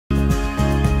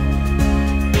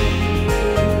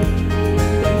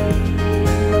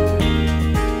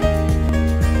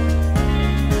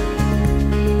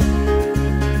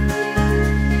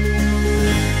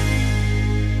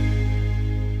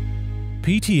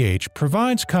PTH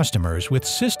provides customers with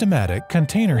systematic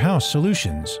container house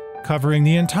solutions, covering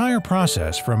the entire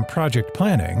process from project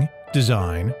planning,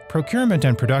 design, procurement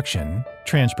and production,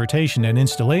 transportation and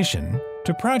installation,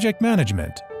 to project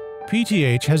management.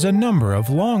 PTH has a number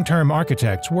of long-term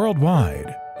architects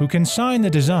worldwide who can sign the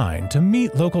design to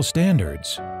meet local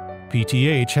standards.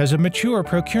 PTH has a mature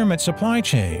procurement supply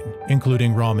chain,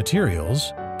 including raw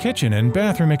materials, kitchen and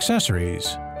bathroom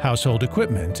accessories, household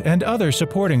equipment, and other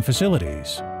supporting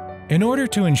facilities. In order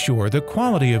to ensure the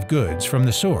quality of goods from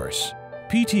the source,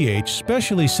 PTH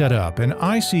specially set up an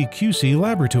ICQC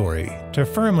laboratory to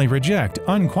firmly reject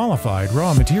unqualified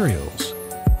raw materials.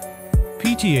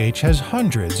 PTH has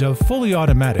hundreds of fully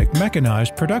automatic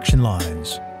mechanized production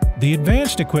lines. The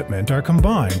advanced equipment are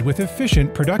combined with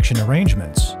efficient production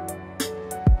arrangements.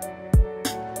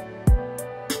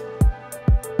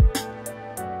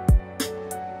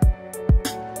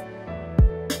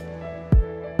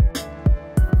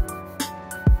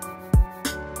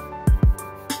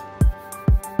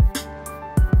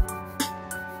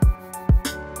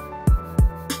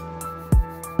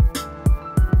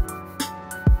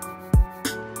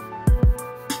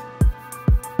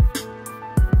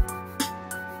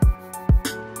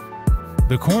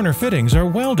 The corner fittings are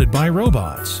welded by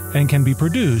robots and can be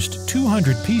produced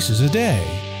 200 pieces a day.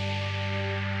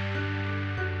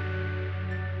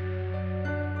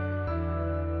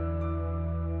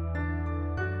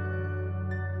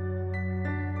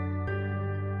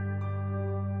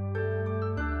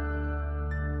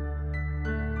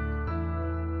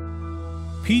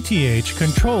 PTH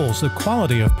controls the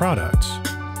quality of products.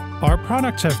 Our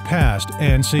products have passed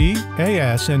ANSI,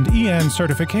 AS, and EN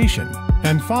certification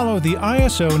and follow the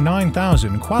ISO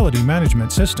 9000 quality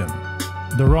management system.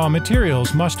 The raw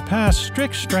materials must pass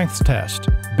strict strength test,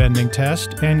 bending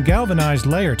test, and galvanized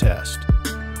layer test.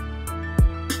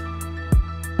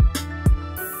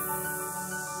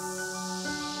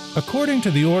 According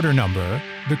to the order number,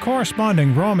 the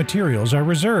corresponding raw materials are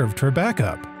reserved for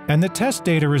backup, and the test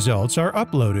data results are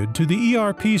uploaded to the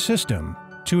ERP system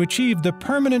to achieve the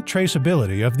permanent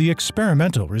traceability of the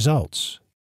experimental results.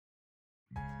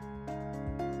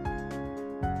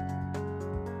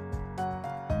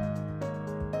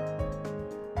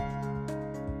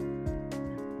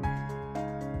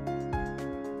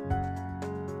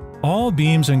 All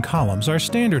beams and columns are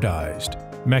standardized.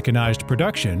 Mechanized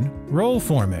production, roll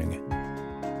forming.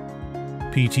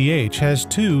 PTH has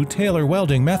two Taylor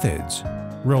welding methods,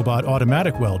 robot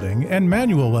automatic welding and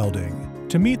manual welding,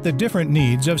 to meet the different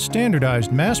needs of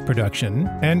standardized mass production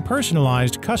and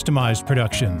personalized customized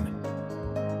production.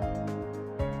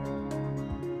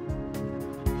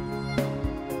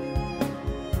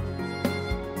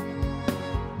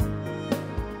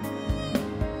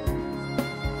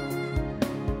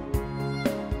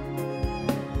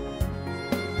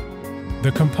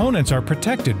 The components are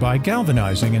protected by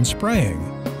galvanizing and spraying.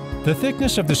 The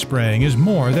thickness of the spraying is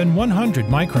more than 100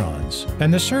 microns,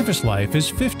 and the service life is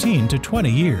 15 to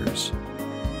 20 years.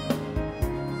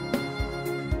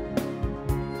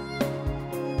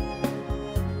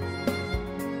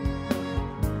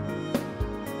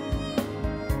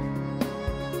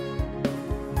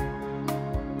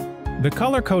 The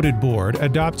color-coded board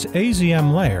adopts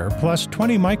AZM layer plus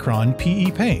 20 micron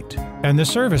PE paint, and the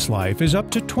service life is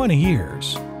up to 20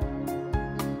 years.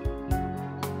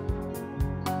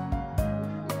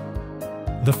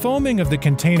 The foaming of the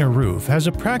container roof has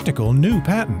a practical new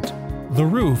patent. The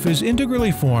roof is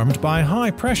integrally formed by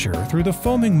high pressure through the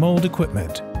foaming mold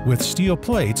equipment with steel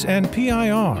plates and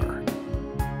PIR.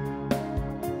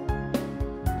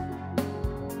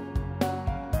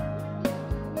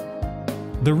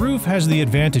 The roof has the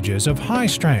advantages of high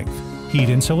strength, heat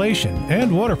insulation,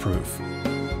 and waterproof.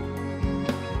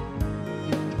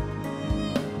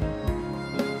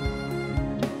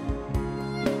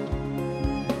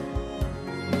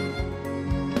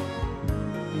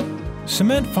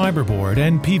 Cement fiberboard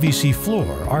and PVC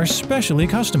floor are specially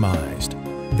customized.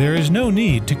 There is no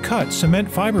need to cut cement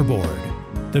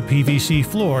fiberboard. The PVC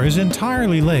floor is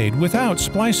entirely laid without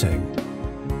splicing.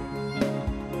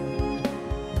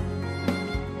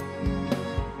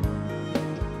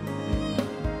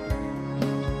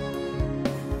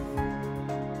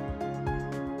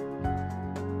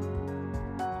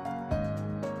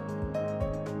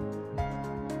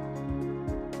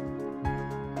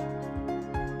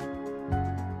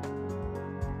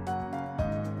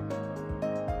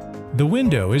 The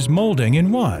window is molding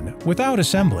in one, without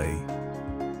assembly.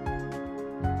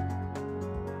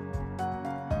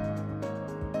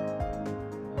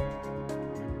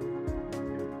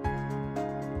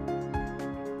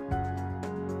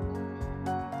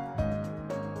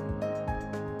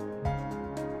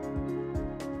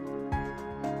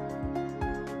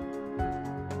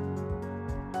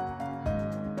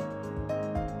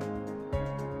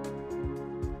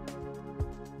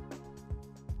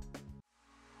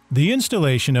 The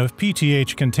installation of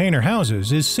PTH container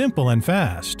houses is simple and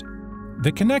fast.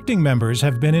 The connecting members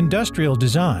have been industrial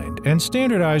designed and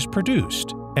standardized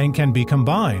produced and can be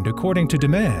combined according to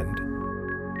demand.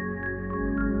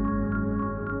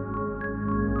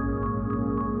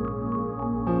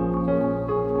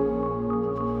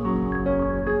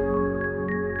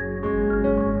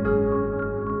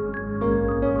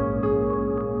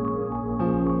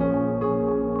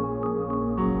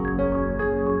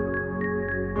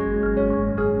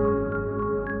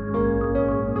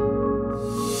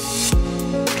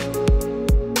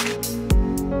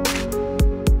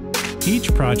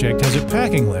 Each project has a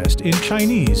packing list in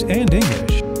Chinese and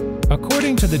English.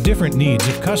 According to the different needs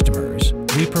of customers,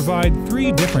 we provide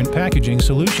 3 different packaging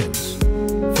solutions: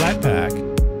 flat pack,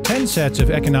 10 sets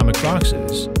of economic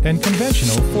boxes, and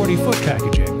conventional 40-foot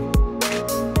packaging.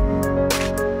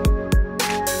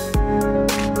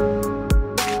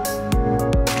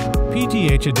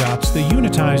 PTH adopts the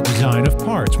unitized design of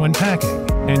parts when packing,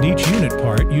 and each unit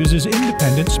part uses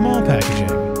independent small packaging,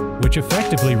 which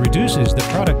effectively reduces the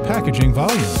product packaging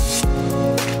volume.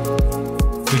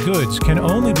 The goods can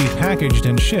only be packaged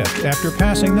and shipped after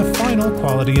passing the final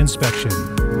quality inspection.